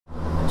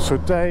So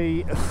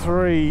day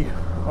 3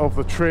 of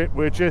the trip,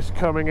 we're just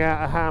coming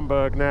out of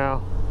Hamburg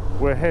now.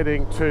 We're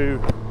heading to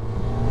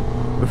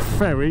the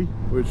ferry,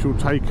 which will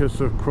take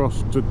us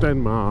across to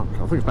Denmark. I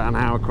think it's about an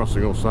hour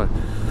crossing or so.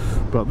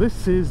 But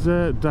this is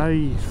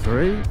day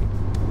 3.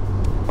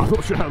 I'm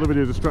not sure how the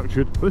videos are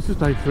structured, but this is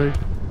day 3.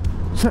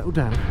 Settle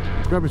down,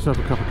 grab yourself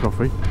a cup of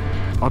coffee.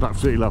 I'd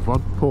absolutely love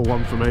one. Pour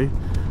one for me,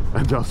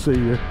 and I'll see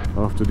you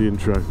after the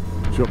intro.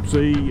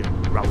 Chopsy,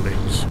 roll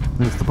it.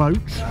 There's the boat.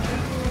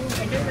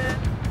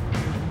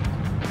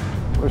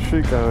 Where's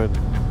she going?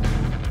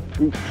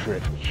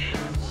 Utrecht.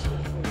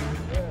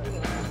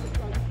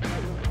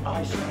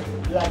 I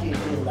bloody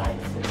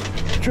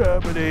delightful.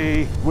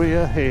 Germany, we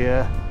are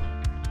here.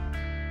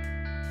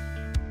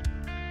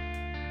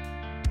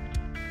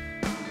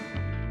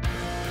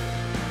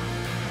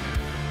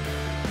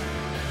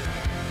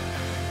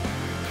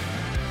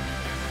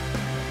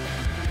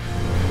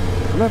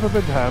 Never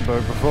been to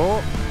Hamburg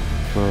before,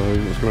 so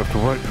I'm just going to have to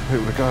wait for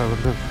people to go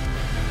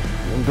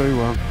and do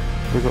one.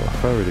 We've got a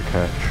ferry to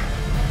catch.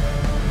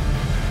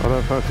 I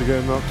don't fancy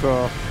getting knocked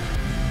off.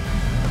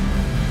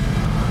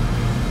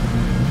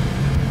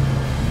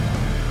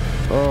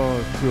 Oh,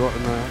 it's too hot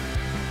in there.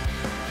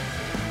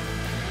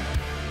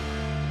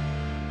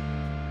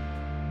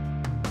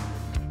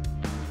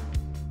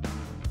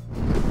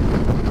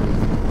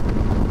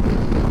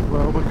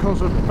 Well,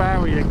 because of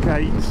barrier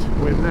gates,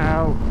 we're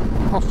now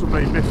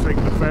possibly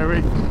missing the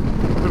ferry.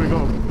 So we've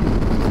got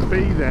to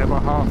be there by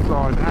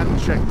 9:30 and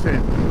checked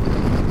in.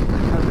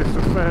 And it's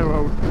a fair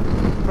old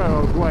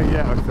way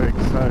yet, I think.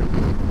 So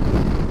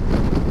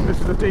this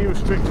is a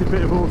de-restricted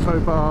bit of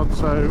autobahn,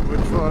 so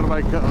we're trying to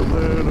make it a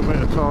little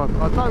bit of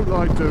time. I don't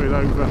like doing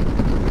over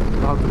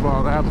 100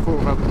 miles an hour before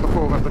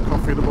I've had the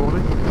coffee in the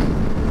morning.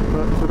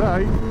 But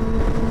today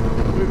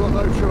we've got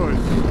no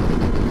choice.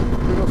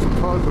 We've got some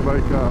time to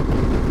make up.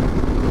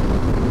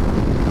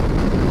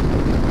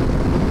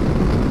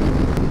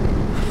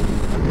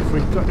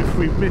 If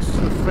we miss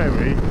the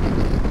ferry,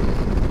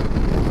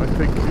 I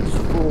think it's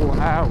 4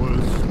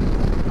 hours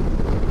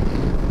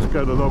to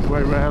go the long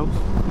way round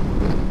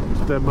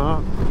to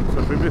Denmark. So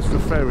if we miss the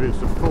ferry, it's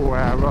a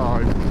 4-hour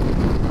ride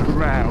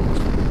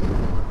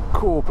around.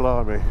 Core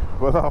blimey.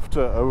 Well,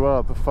 after a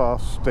rather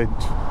fast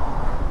stint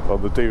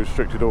on the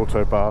de-restricted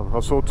autobahn, I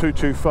saw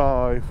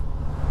 225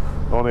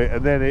 on it,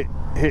 and then it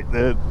hit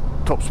the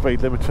top speed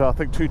limiter. I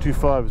think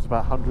 225 is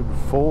about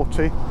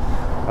 140.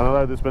 And I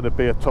know there's going to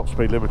be a top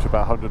speed limit of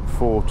about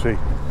 140.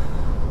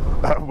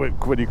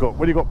 When you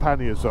got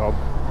panniers on,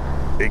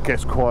 it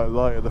gets quite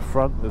light at the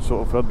front. There's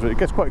sort of it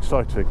gets quite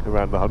exciting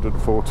around the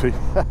 140.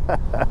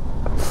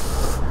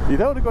 You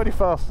don't want to go any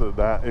faster than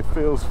that. It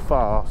feels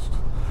fast,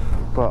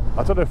 but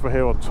I don't know if we're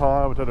here on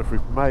time. I don't know if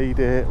we've made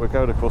it. We're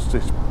going across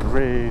this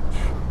bridge.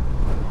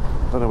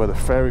 I don't know where the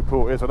ferry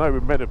port is. I know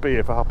we're meant to be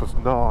here for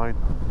 9:30.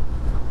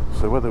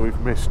 So whether we've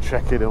missed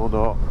check-in or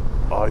not,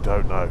 I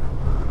don't know.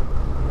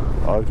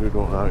 I do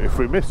not know. If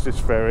we miss this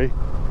ferry,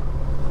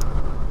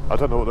 I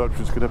don't know what the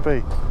option's going to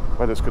be.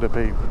 Whether it's going to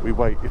be we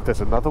wait if there's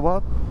another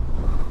one,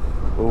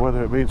 or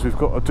whether it means we've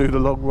got to do the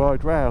long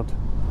ride round.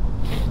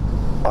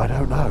 I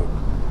don't know.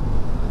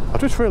 I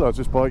just realised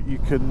this bike, you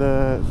can,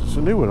 it's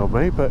a new one on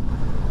me, but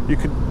you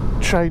can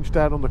change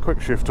down on the quick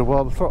shifter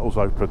while the throttle's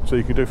open, so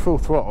you can do full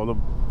throttle and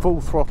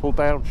full throttle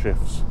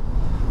downshifts.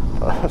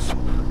 I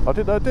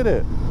didn't know I did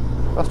it.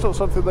 That's not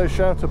something they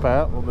shout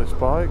about on this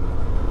bike.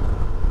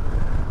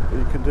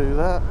 You can do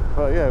that,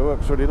 but yeah, it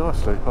works really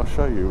nicely. I'll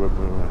show you when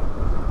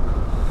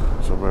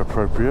we're somewhere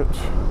appropriate,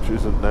 which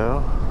isn't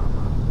now.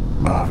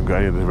 I haven't got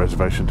any of the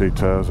reservation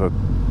details.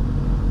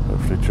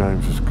 Hopefully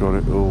James has got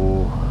it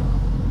all.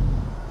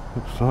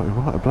 Looks like we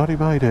might have bloody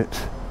made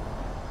it.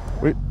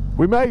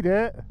 We made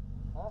it.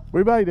 Huh?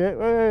 We made it.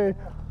 Hey.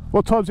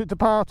 What time's it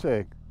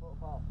departing?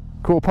 1:15.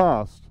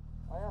 1:15.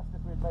 I asked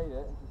if we'd made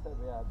it, and she said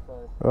we had.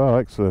 So Oh,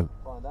 excellent.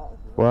 find out.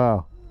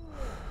 Wow.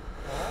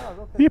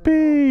 Oh,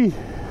 Yippee!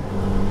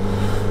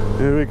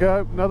 Here we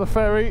go, another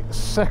ferry,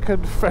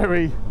 second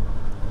ferry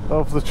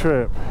of the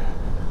trip.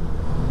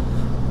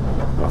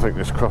 I think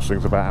this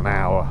crossing's about an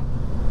hour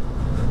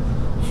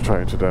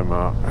straight into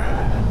Denmark.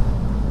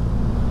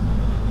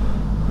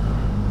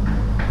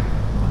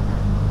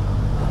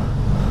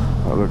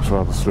 That looks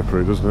rather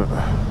slippery, doesn't it?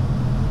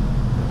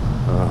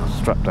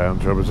 Strap down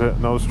job, is it?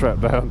 No, strap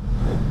down.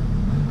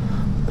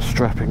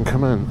 Strapping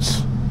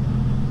commence.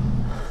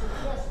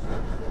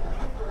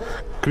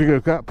 Could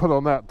you go put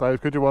on that, Dave?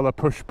 Could you, while I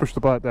push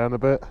the bike down a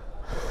bit?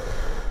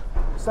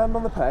 stand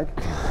on the peg.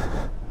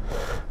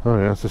 Oh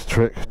yeah, it's just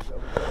trick.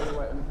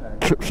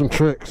 Trips and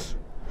tricks.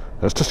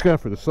 Let's just go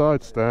for the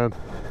side stand.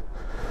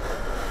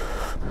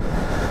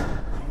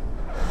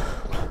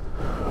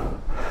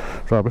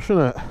 Rubbish, isn't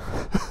it?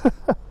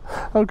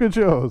 How good's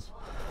yours?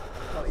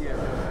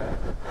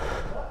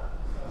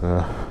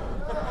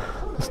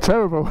 It's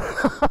terrible.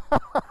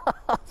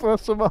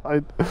 First of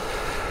mine.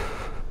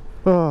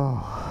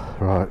 Oh,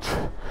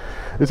 right.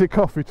 Is it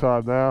coffee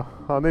time now?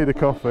 I need a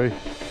coffee.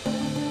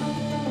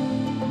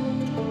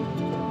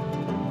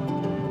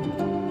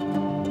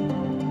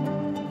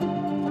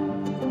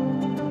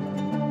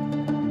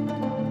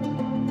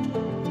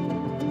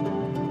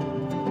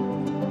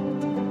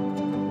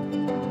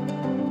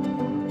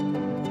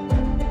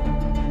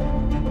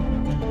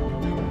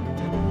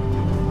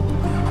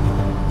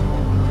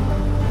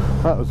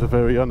 was a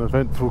very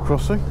uneventful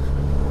crossing.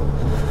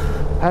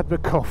 Had my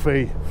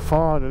coffee,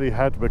 finally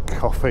had my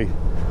coffee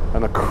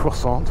and a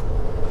croissant.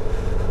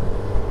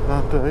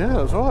 And yeah,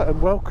 it was alright, and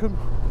welcome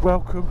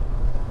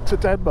to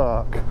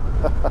Denmark.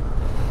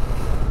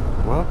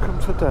 Welcome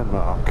to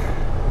Denmark.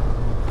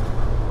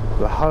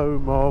 The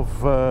home of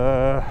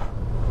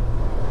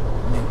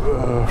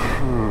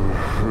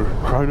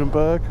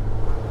Kronenberg.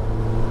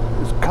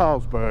 It's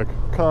Carlsberg.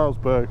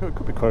 Carlsberg. It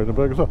could be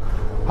Kronenberg as well.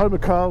 Home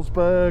of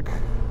Carlsberg.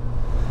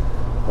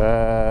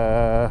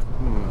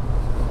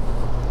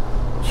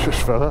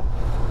 Shush fella.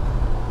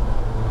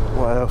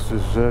 What else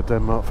is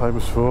Denmark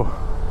famous for?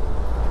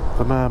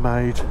 The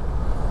Mermaid.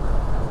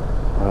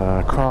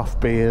 Craft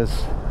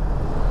beers.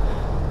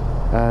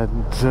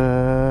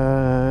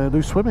 And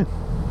loose swimming.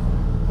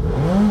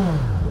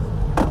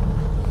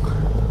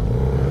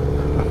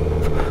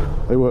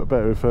 They work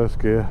better in first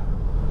gear.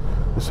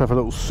 Let's have a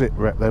little sit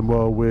rep then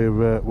while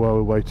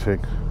we're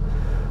waiting.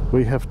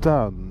 We have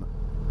done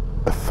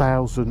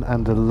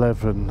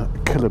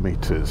 1,011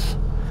 kilometres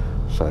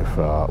so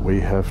far. We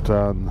have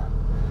done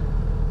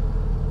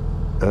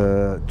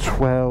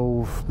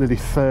 12, nearly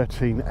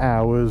 13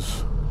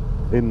 hours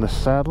in the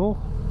saddle,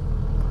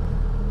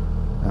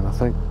 and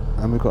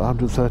we've got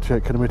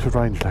 138 kilometre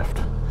range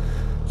left.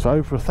 So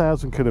over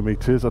 1,000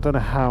 kilometres. I don't know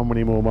how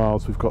many more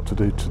miles we've got to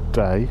do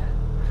today,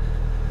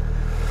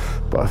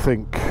 but I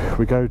think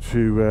we go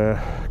to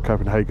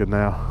Copenhagen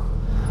now.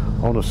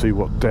 I want to see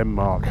what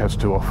Denmark has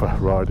to offer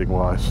riding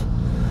wise.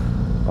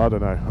 I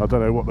don't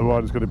know what the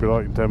riding's going to be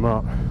like in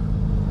Denmark.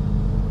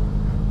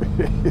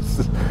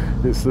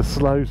 It's the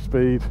slow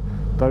speed,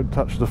 don't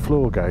touch the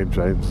floor game,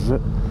 James, is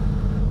it?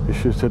 You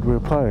should have said we were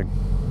playing.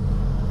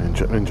 Me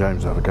and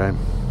James have a game.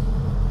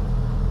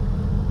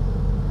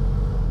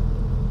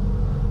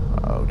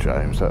 Oh,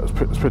 James, that was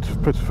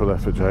pitiful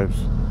effort, James.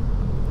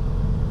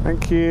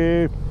 Thank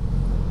you.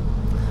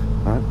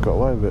 No, got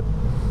away with it.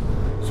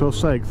 So I was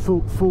saying,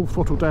 full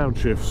throttle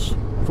downshifts.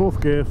 Fourth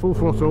gear, full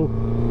throttle.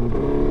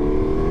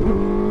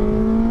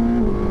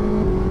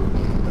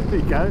 There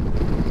you go.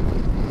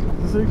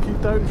 Suzuki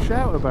don't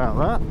shout about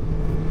that.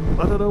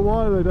 I don't know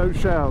why they don't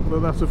shout, but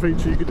that's a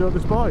feature you can do on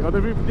this bike. I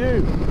never even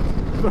knew.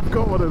 I've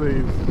got one of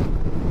these.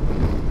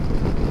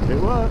 It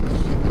works.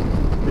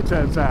 It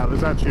turns out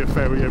there's actually a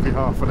ferry every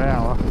half an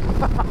hour.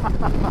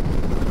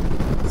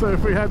 So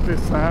if we had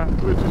missed that,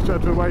 we'd just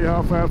have to wait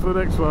half an hour for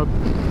the next one.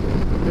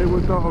 It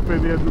would not have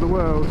been the end of the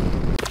world.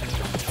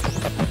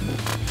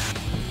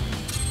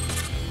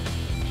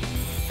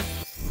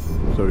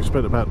 So we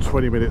spent about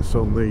 20 minutes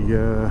on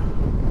the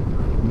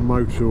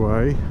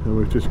motorway, and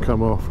we've just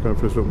come off, going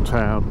for this little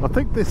town. I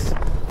think this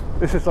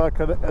is like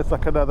it's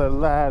like another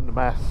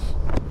landmass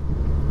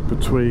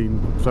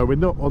between. So we're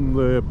not on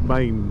the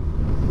main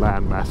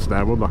landmass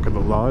now. We're on like a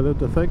little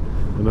island, I think,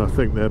 and I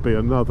think there'll be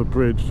another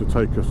bridge to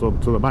take us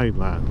onto the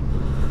mainland.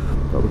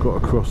 But we've got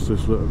to cross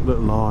this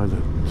little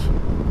island.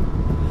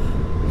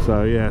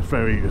 So yeah,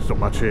 it's not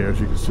much here, as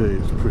you can see.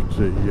 It's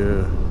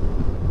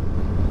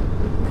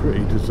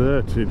pretty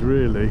deserted,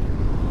 really.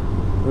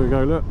 There we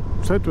go. Look.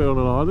 Said we were on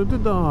an island,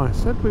 didn't I?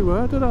 Said we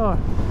were, didn't I?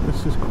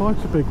 This is quite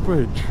a big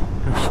bridge.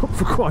 It's on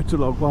for quite a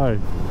long way.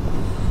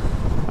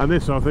 And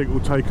this, I think, will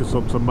take us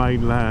onto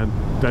mainland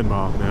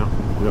Denmark now,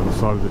 the other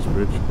side of this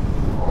bridge.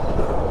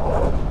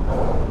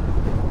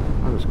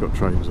 And it's got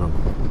trains on.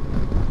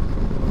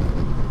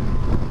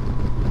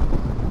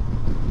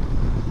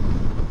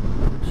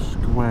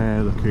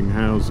 Square looking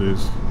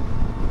houses.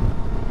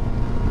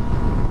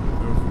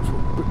 They're a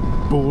bit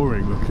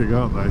boring looking,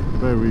 aren't they?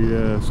 Very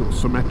sort of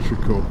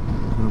symmetrical.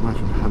 I can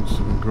imagine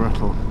Hansel and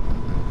Gretel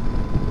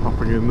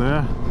popping in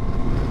there. A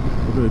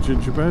bit of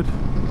gingerbread.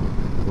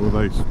 Or are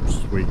they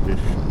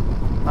Swedish?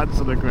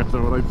 Hansel and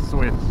Gretel, are they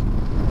Swiss?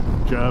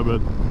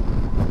 German?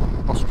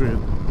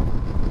 Austrian?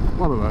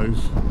 One of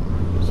those.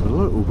 It's a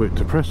little bit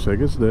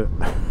depressing, isn't it?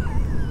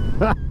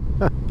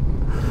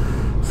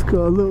 It's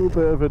got a little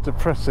bit of a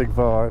depressing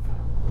vibe.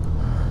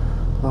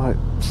 Like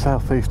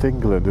southeast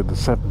England in the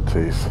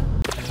 70s.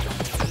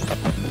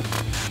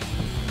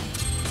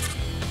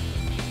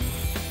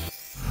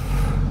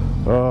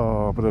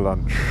 Oh, bit of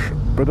lunch.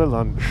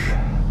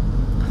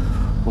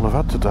 All I've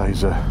had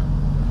today's a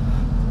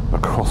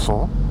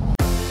croissant.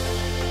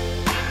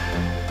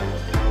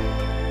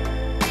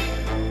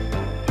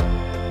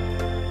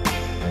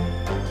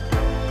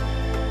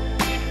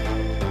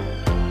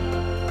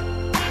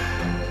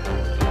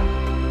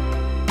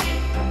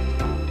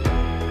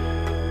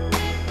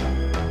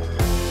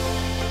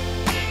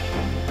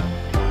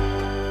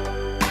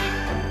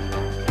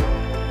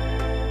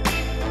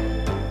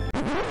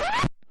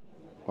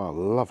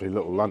 Lovely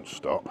little lunch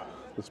stop.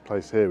 This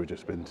place here we've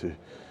just been to,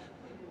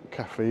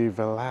 Cafe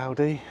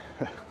Valaudi.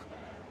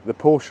 The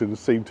portions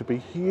seem to be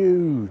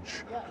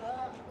huge,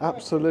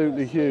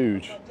 absolutely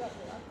huge.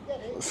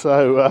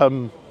 So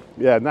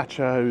yeah,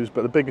 nachos,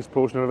 but the biggest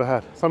portion I've ever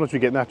had. Sometimes you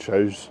get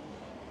nachos,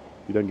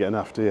 you don't get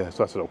enough, do you?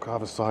 So I said, I'll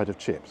have a side of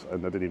chips,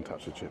 and they didn't even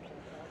touch the chips.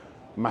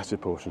 Massive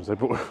portions. They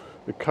brought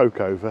the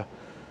Coke over.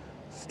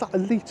 It's like a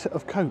litre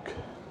of Coke.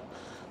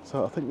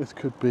 So I think this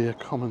could be a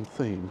common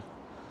theme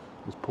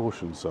It's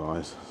portion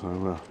size, so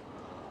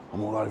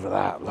I'm all over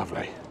that.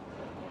 Lovely.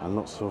 And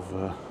lots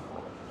of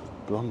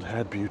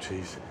blonde-haired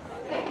beauties.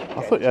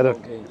 I thought you had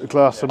a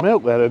glass of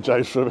milk there,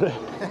 James, for a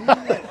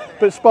minute.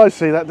 Bit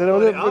spicy, that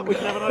didn't it?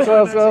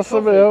 Glass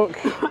of milk.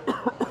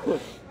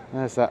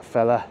 There's that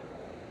fella.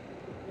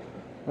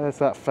 There's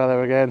that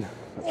fella again.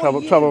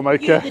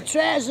 Troublemaker. The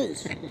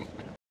trousers.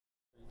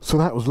 So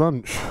that was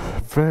lunch.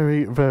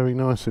 Very, very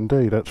nice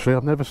indeed, actually.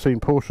 I've never seen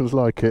portions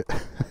like it.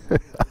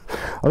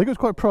 I think it was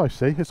quite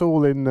pricey. It's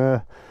all in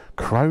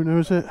krona,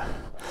 is it?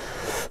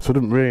 So I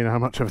didn't really know how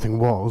much everything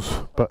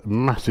was, but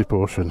massive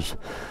portions.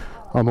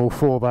 I'm all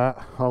for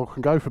that. I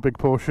can go for big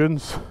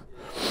portions.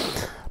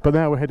 But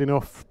now we're heading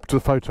off to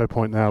the photo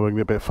point now. We're going to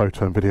get a bit of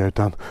photo and video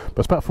done. But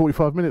it's about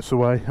 45 minutes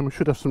away, and we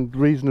should have some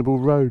reasonable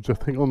roads, I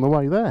think, on the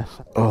way there.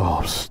 Oh,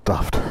 I'm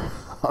stuffed.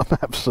 I'm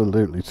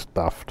absolutely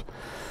stuffed.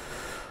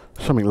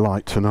 Something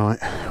light tonight.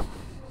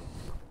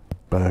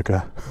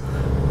 Burger.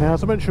 Now,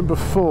 as I mentioned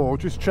before,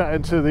 just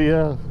chatting to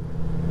the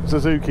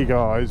Suzuki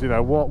guys, you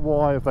know,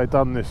 why have they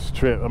done this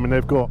trip? I mean,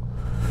 they've got,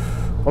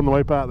 on the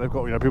way back, they've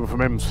got, you know, people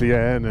from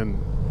MCN and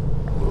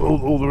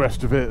all the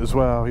rest of it as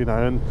well, you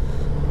know, and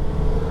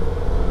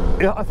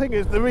yeah, I think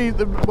it's the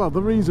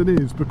reason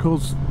is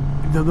because,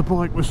 you know, the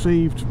bike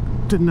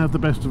didn't have the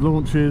best of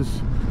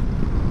launches.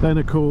 Then,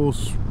 of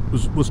course,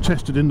 was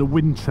tested in the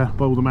winter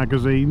by all the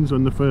magazines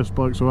when the first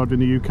bikes arrived in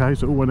the UK,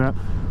 so it all went out.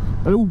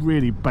 And all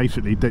really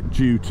basically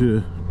due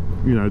to,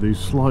 you know, these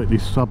slightly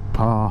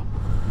subpar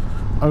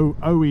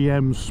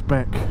OEM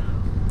spec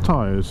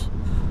tyres,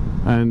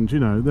 and you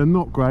know, they're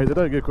not great. They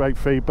don't get great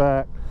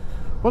feedback.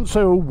 Once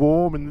they're all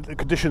warm and the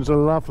conditions are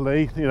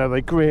lovely, you know,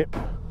 they grip,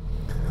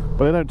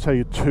 but they don't tell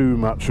you too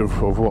much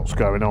of what's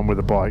going on with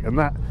the bike, and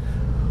that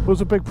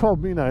was a big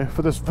problem. You know,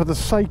 for the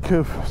sake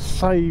of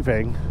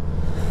saving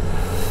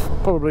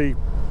probably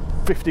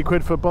 50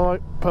 quid per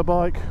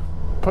bike,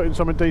 putting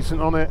something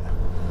decent on it.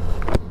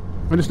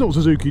 And it's not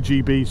Suzuki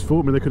GB's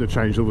fault. I mean, they could have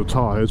changed all the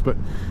tyres, but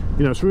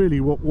you know, it's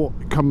really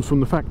what comes from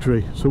the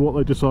factory. So what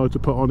they decided to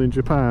put on in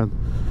Japan,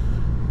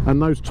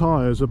 and those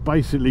tyres are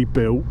basically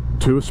built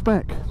to a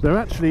spec. They're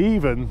actually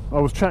even, I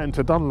was chatting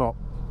to Dunlop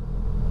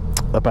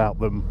about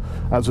them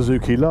at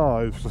Suzuki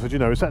Live. I said, you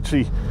know, it's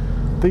actually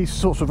these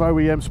sorts of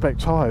OEM spec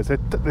tyres,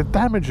 they're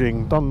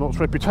damaging Dunlop's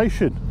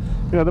reputation.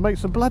 You know, they make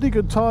some bloody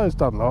good tyres,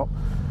 Dunlop.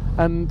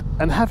 And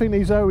having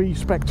these OE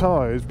spec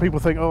tyres, people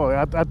think, oh,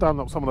 I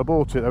Dunlop, someone I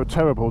bought it, they were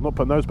terrible, not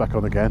putting those back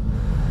on again.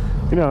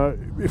 You know,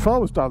 if I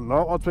was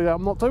Dunlop, I'd be,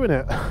 I'm not doing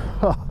it.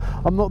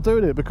 I'm not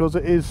doing it because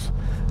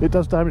it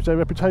does damage their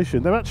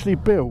reputation. They're actually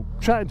built,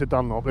 chatting to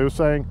Dunlop, they were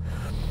saying,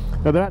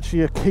 you know, they're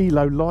actually a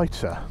kilo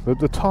lighter.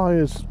 The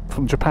tyres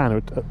from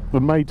Japan are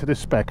made to this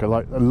spec,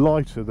 are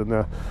lighter than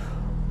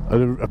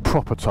a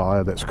proper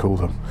tyre, let's call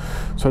them.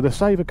 So they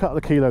save a couple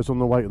of kilos on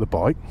the weight of the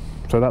bike,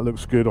 so that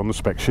looks good on the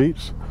spec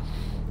sheets.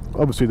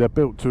 Obviously they're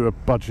built to a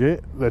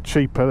budget, they're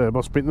cheaper, I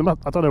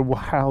don't know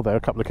how they're a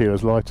couple of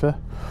kilos lighter.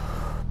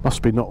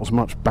 Must be not as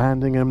much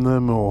banding in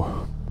them,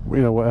 or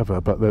you know,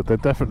 whatever, but they're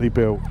definitely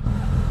built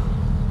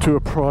to a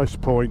price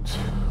point,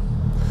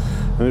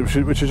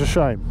 which is a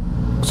shame.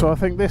 So I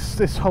think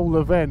this whole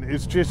event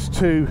is just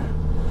to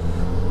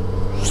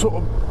sort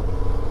of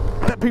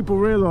let people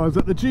realise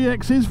that the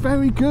GX is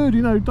very good.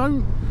 You know,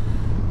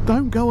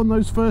 don't go on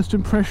those first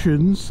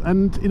impressions,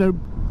 and you know,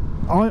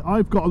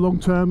 I've got a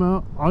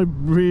long-termer. I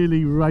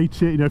really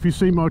rate it. You know, if you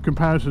see my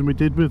comparison we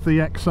did with the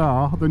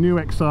XR, the new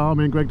XR,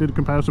 me and Greg did a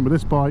comparison with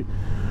this bike,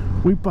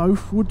 we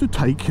both would have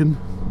taken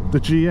the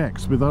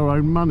GX with our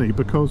own money,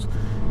 because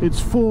it's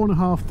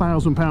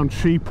 £4,500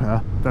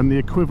 cheaper than the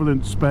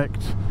equivalent spec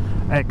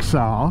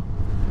XR.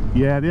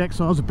 Yeah, the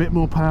XR is a bit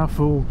more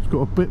powerful, it's got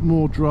a bit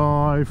more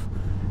drive.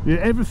 Yeah,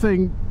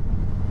 everything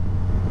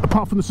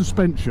apart from the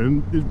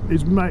suspension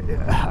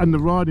and the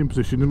riding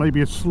position is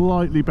maybe a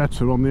slightly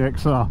better on the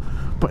XR,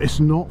 but it's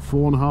not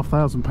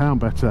 £4,500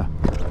 better.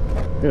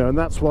 You know, and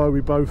that's why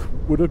we both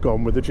would have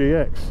gone with the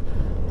GX.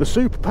 The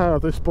superpower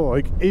of this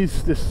bike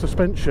is this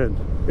suspension.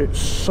 It's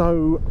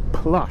so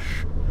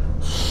plush,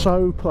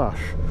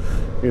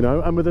 you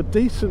know, and with a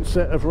decent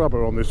set of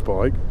rubber on this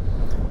bike,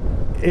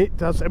 it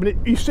does. I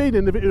mean, you've seen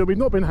in the video, we've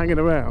not been hanging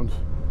around.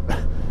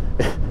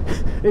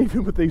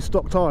 Even with these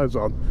stock tyres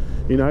on,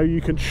 you know,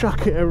 you can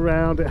chuck it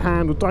around, it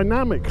handles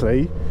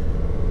dynamically.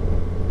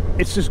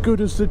 It's as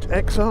good as the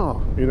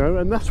XR, you know,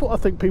 and that's what I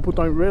think people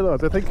don't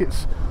realise. I think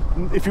it's,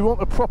 if you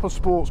want a proper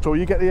sports tour,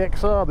 you get the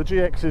XR. The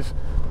GX is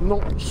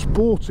not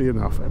sporty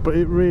enough, but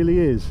it really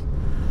is.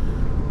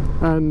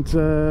 And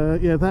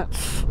yeah,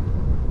 that's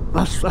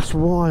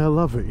why I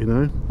love it, you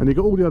know. And you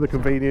got all the other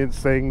convenience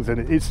things,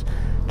 and it's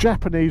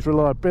Japanese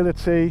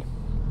reliability.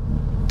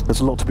 There's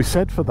a lot to be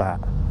said for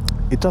that.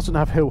 It doesn't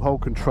have hill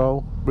hold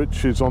control,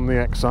 which is on the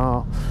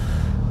XR,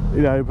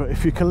 you know, but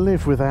if you can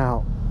live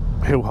without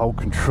hill hold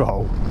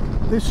control,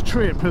 this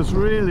trip has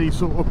really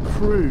sort of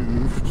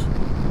proved.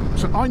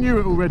 So I knew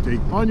it already.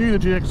 I knew the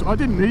GX. I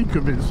didn't need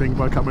convincing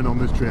by coming on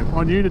this trip.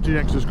 I knew the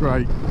GX was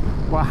great,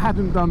 but I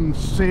hadn't done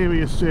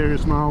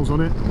serious miles on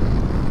it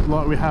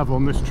like we have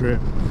on this trip.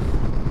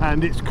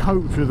 and it's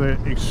coped with it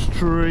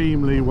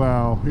extremely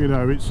well. You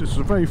know, it's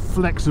a very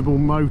flexible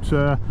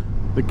motor.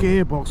 The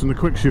gearbox and the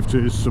quick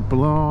shifter is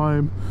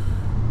sublime.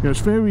 You know, it's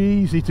very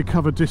easy to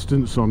cover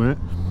distance on it.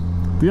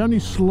 The only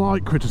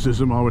slight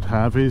criticism I would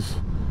have is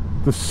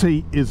the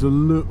seat is a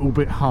little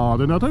bit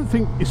hard, and I don't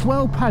think it's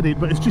well padded,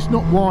 but it's just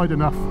not wide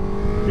enough.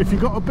 If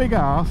you've got a big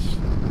ass,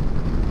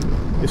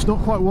 it's not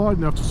quite wide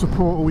enough to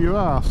support all your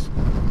ass.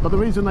 But the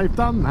reason they've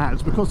done that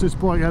is because this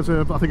bike has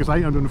a, I think it's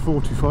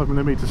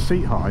 845mm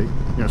seat height.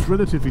 You know, it's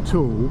relatively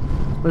tall.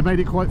 They made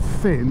it quite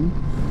thin,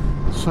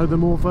 so the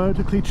more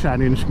vertically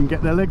challenged can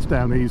get their legs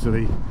down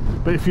easily.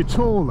 But if you're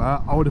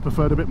taller, I would have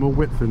preferred a bit more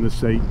width in the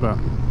seat, but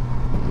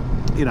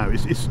you know,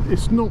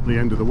 it's not the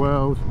end of the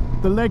world.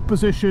 The leg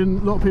position,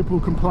 a lot of people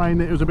complain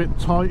that it was a bit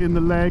tight in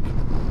the leg.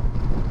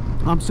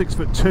 I'm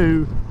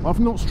 6'2". I've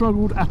not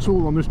struggled at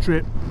all on this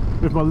trip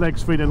with my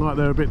legs feeling like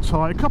they're a bit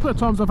tight. A couple of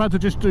times I've had to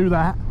just do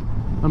that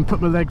and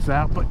put my legs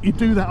out, but you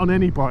do that on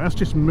any bike, that's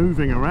just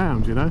moving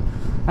around, you know.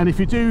 And if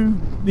you do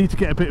need to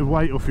get a bit of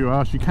weight off your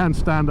ass, you can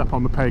stand up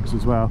on the pegs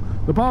as well.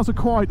 The bars are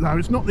quite low.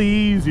 It's not the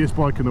easiest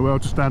bike in the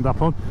world to stand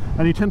up on,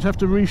 and you tend to have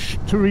to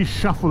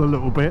reshuffle a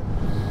little bit.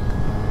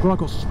 Well, I've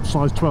got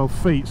size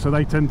 12 feet, so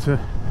they can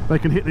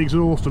hit the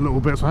exhaust a little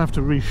bit, so I have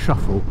to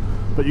reshuffle.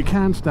 But you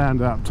can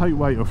stand up, take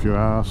weight off your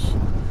ass.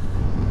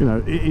 You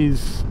know,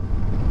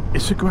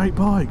 it's a great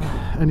bike.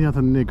 Any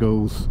other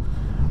niggles?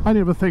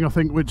 Only other thing I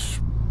think which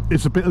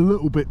is a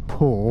little bit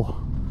poor,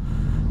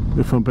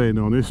 if I'm being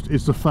honest,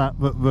 is the fact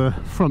that the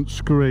front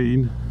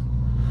screen,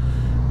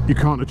 you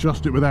can't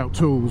adjust it without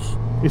tools.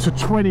 It's a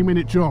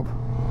 20-minute job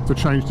to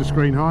change the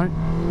screen height.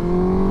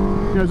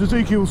 You know,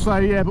 Suzuki will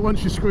say, yeah, but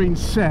once your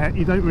screen's set,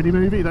 you don't really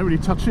move it, you don't really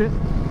touch it.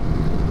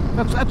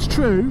 That's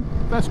true.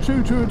 That's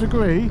true to a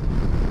degree.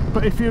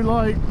 But if you're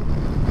like,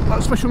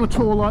 especially on a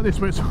tour like this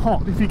where it's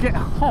hot, if you get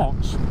hot,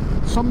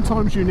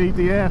 sometimes you need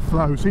the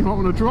airflow, so you might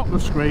want to drop the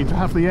screen to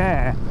have the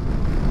air.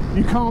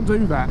 You can't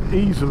do that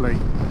easily.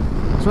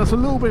 So that's a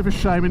little bit of a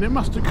shame, and it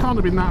can't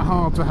have been that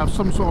hard to have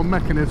some sort of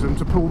mechanism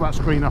to pull that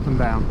screen up and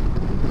down.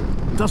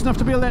 It doesn't have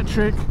to be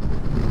electric,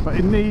 but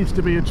it needs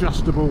to be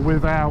adjustable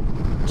without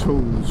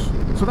tools.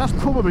 So that's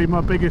probably my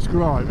biggest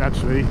gripe,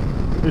 actually,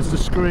 is the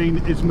screen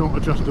is not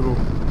adjustable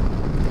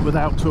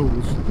without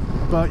tools.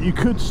 But you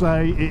could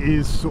say it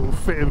is sort of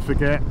fit and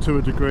forget to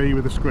a degree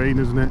with the screen,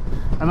 isn't it?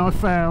 And I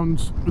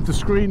found with the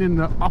screen in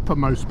the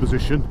uppermost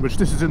position, which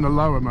this is in the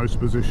lowermost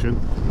position,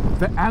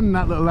 and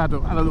that little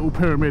add-on, and a little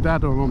pyramid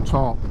add-on on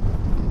top,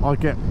 I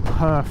get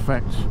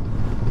perfect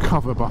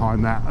cover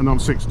behind that. And I'm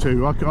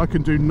 6'2". I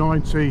can do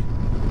 90,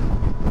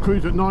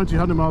 cruise at 90,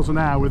 100 miles an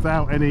hour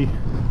without any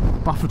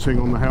buffeting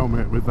on the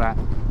helmet with that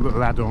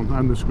little add-on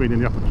and the screen in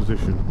the upper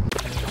position.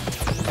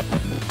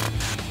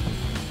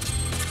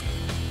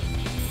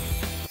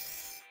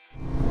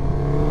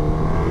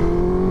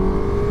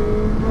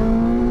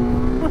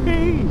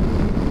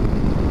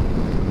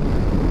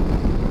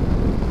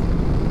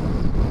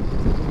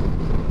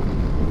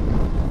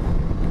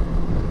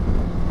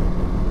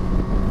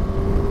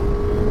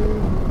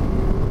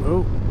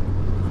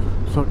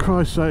 So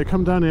Christ's sake,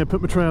 come down here,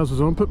 put my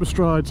trousers on, put my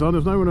strides on,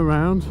 there's no one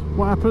around.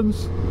 What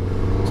happens?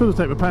 As soon as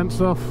I take my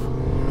pants off,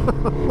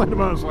 when the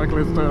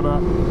motorcyclists turn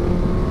up.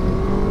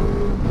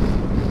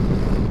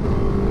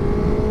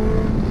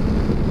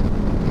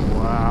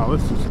 Wow,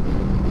 this is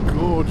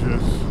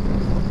gorgeous.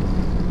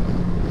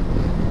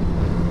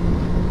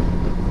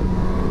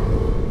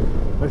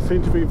 They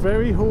seem to be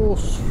very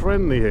horse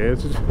friendly here.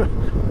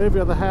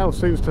 Every other house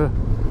seems to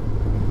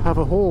have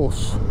a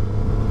horse,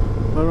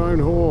 their own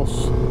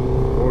horse.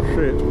 Or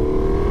shit.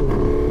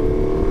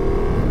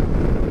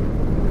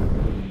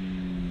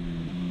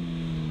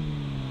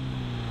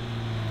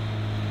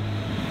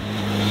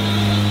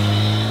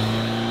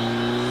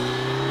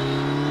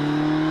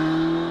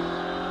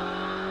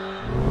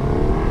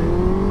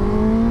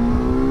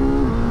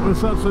 Well,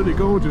 it's absolutely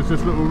gorgeous,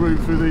 this little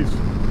route through these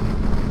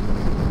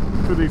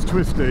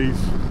twisties.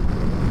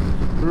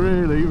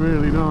 Really,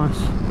 really nice.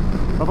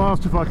 I've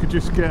asked if I could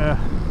just get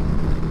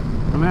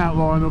an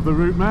outline of the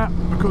route map,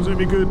 because it'd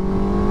be good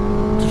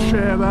to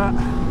share that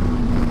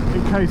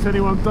in case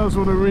anyone does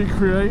want to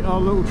recreate our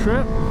little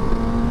trip.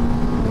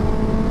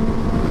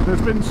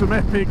 There's been some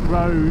epic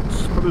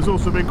roads, but there's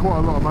also been quite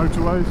a lot of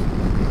motorways.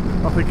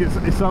 I think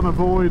it's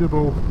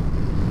unavoidable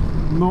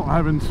not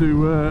having to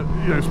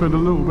you know, spend a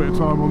little bit of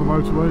time on the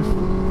motorways,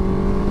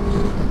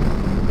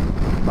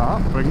 but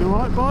bring the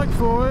right bike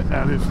for it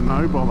and it's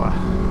no bother.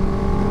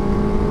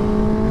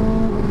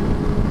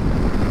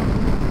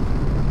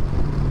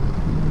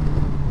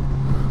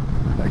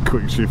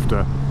 Quick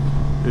shifter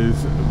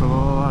is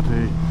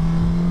bloody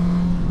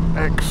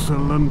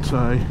excellent,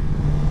 eh?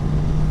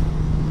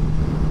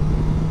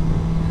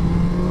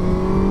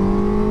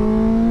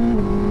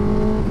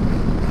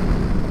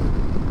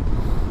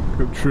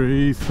 Good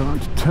trees,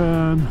 starting to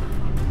turn.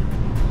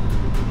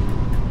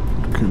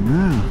 Look at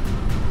now.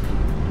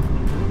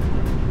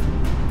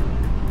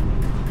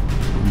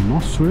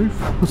 Moss roof?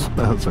 What's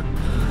that?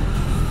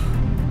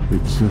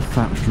 It's a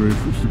thatched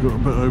roof which has got a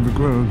bit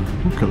overgrown.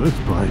 Look at this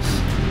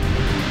place.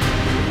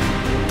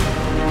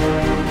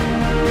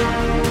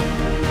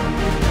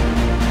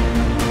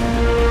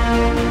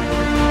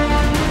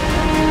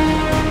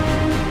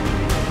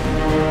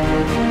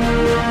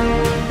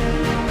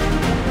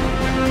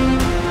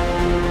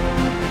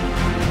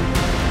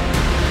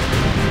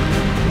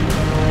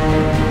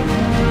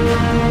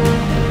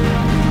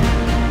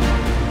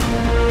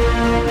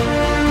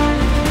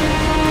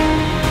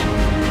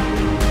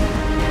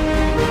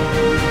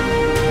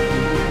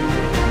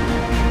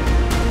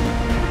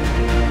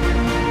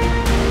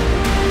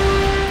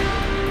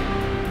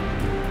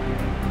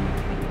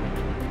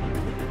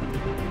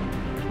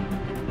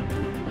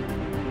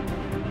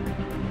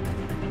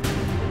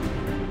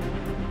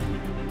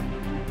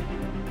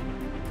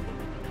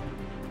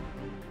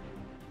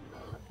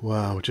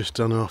 Wow, we've just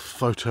done our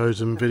photos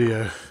and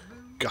video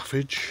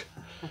guffage.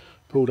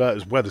 Pulled out,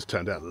 as weather's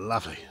turned out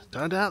lovely.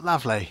 Turned out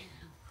lovely.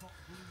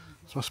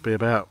 This must be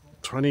about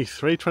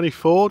 23,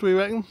 24, do we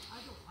reckon?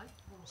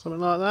 Something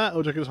like that,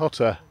 or do you think it's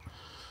hotter?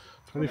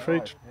 23,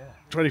 25, yeah.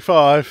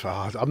 25?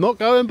 Oh, I'm not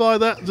going by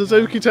that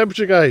Suzuki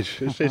temperature gauge.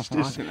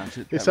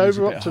 It's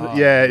over optimistic.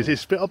 Yeah,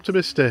 it's a bit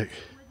optimistic.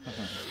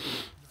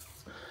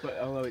 But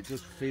although it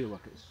does feel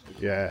like it's...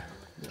 Yeah.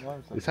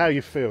 It's how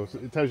you feel.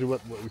 It tells you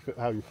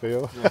how you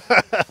feel. Yeah.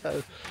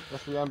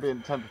 That's the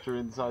ambient temperature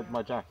inside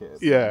my jacket.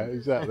 Yeah,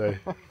 exactly.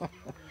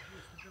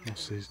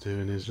 What's he's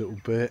doing his little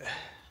bit?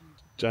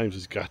 James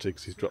is gutted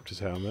because he's dropped his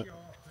helmet.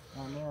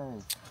 Oh no.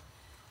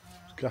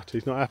 He's gutted,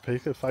 he's not happy.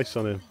 He's got a face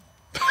on him.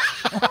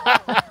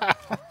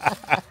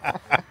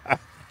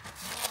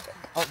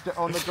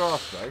 On the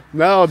grass though?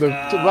 No, on the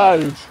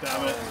road.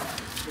 Damn it.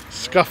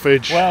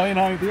 Scuffage. Well, you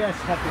know, the S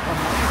had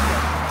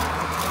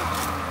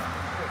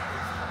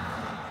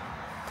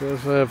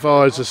There's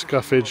visor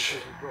scuffage.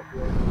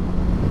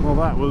 Well,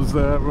 that was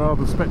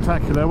rather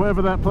spectacular.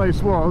 Wherever that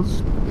place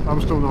was,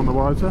 I'm still on the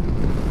visor.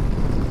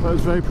 That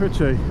was very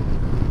pretty.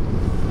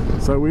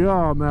 So we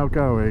are now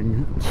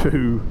going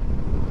to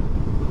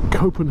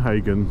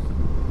Copenhagen,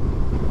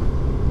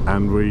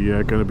 and we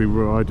are going to be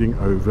riding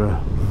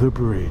over the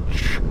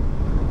bridge.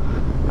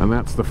 And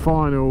that's the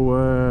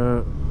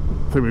final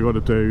thing we've got to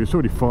do. It's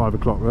already 5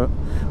 o'clock.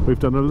 We've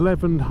done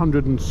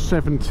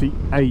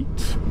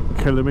 1,178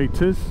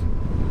 kilometres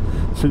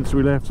since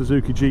we left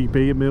Suzuki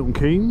GB in Milton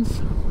Keynes.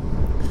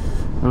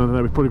 And I don't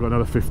know, we've probably got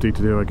another 50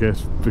 to do, I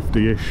guess,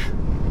 50-ish.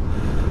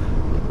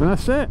 And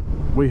that's it.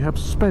 We have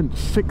spent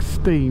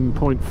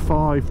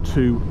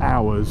 16.52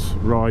 hours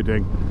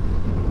riding.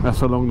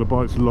 That's how long the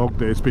bike's logged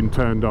that it's been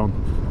turned on.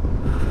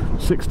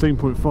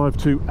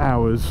 16.52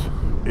 hours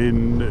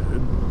in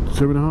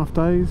 2.5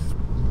 days.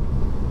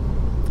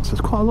 So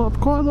it's quite a lot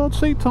of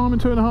seat time in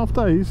 2.5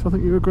 days, I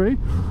think you agree.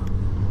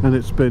 And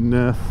it's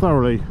been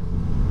thoroughly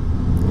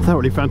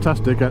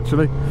fantastic,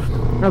 actually.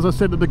 As I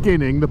said at the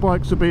beginning, the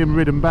bikes are being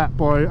ridden back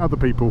by other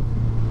people.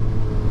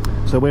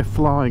 So we're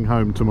flying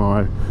home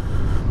tomorrow,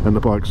 and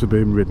the bikes are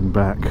being ridden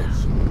back.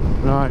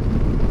 Right,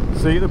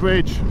 see you at the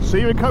bridge.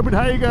 See you in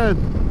Copenhagen.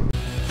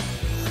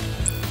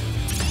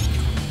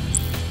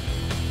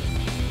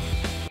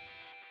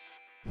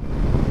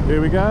 Here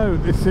we go.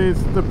 This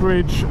is the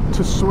bridge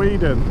to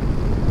Sweden.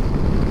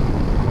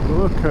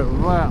 Look at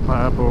that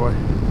bad boy.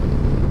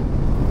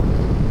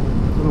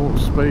 I don't know what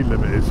the speed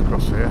limit is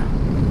across here.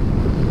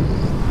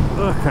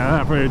 Look at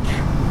that bridge.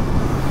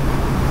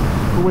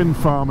 The wind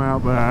farm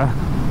out there.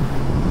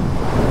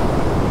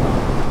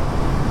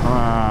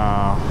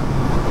 Wow.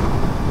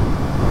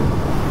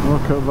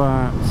 Look at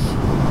that.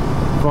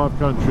 5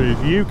 countries.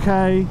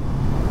 UK,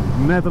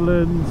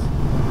 Netherlands,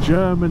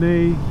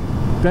 Germany,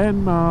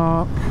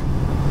 Denmark,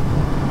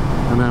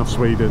 and now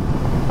Sweden.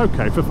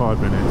 Okay, for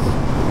 5 minutes.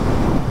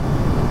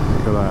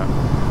 Look at that.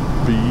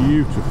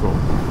 Beautiful.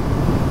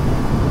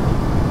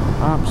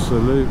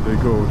 Absolutely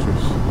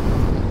gorgeous.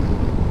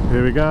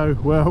 Here we go.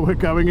 Well, we're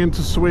going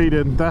into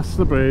Sweden. That's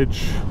the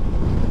bridge.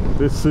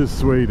 This is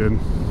Sweden.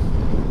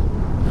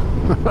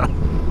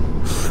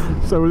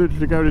 So we're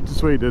literally going into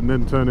Sweden,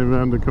 then turning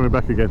around and coming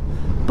back again.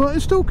 But it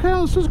still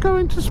counts as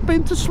going to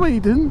spin to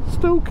Sweden.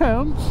 Still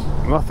counts.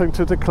 Nothing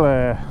to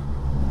declare.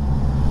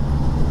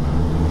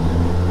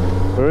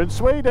 We're in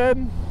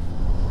Sweden.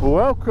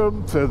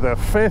 Welcome to the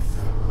 5th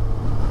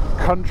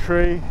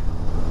country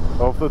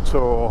of the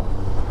tour.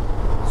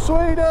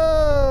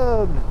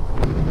 Sweden!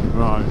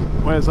 Right,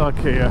 where's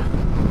IKEA?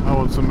 I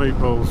want some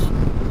meatballs.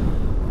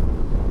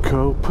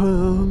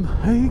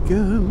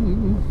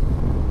 Copenhagen.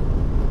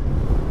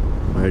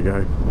 There you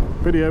go.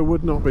 Video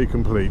would not be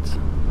complete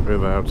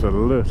without a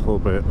little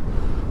bit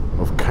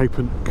of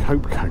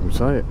Copenhagen,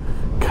 say it.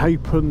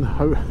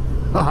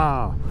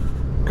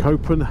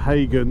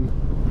 Copenhagen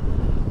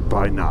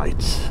by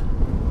night.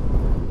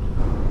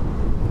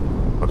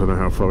 I don't know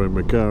how far in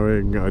we're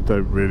going. I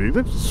don't really.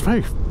 It's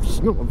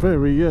not a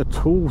very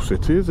tall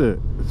city, is it?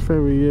 It's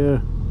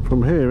very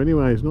from here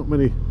anyway. There's not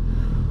many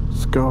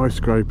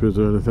skyscrapers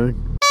or anything.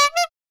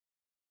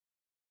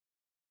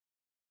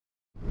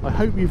 I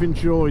hope you've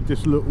enjoyed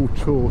this little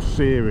tour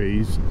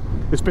series.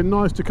 It's been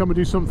nice to come and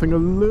do something a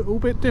little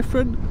bit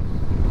different.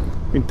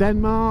 In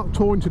Denmark,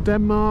 touring to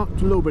Denmark,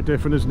 it's a little bit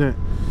different, isn't it?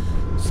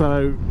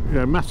 So, you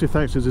know, massive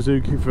thanks to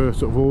Suzuki for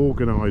sort of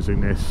organising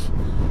this.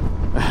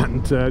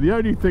 And the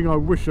only thing I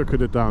wish I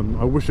could have done,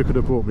 I wish I could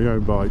have bought my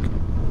own bike.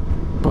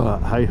 But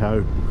hey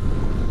ho.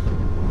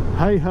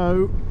 Hey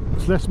ho,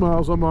 it's less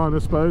miles on mine, I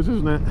suppose,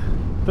 isn't it?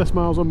 Less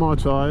miles on my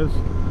tyres.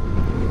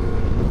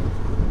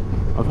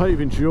 I hope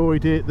you've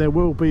enjoyed it. There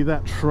will be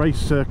that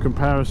tracer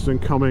comparison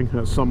coming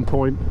at some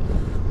point.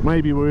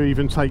 Maybe we'll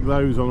even take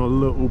those on a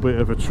little bit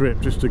of a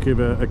trip, just to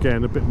give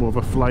again a bit more of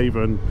a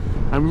flavour and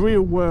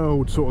real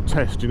world sort of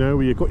test, you know,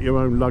 where you've got your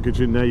own luggage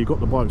in there, you've got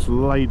the bikes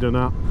laden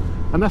up.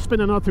 And that's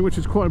been another thing which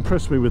has quite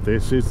impressed me with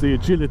this, is the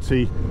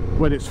agility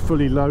when it's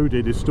fully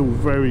loaded is still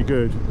very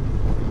good.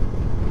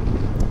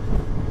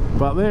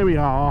 But there we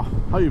are.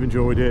 Hope you've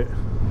enjoyed it.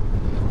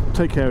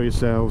 Take care of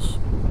yourselves.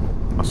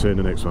 I'll see you in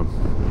the next one.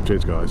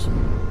 Cheers, guys.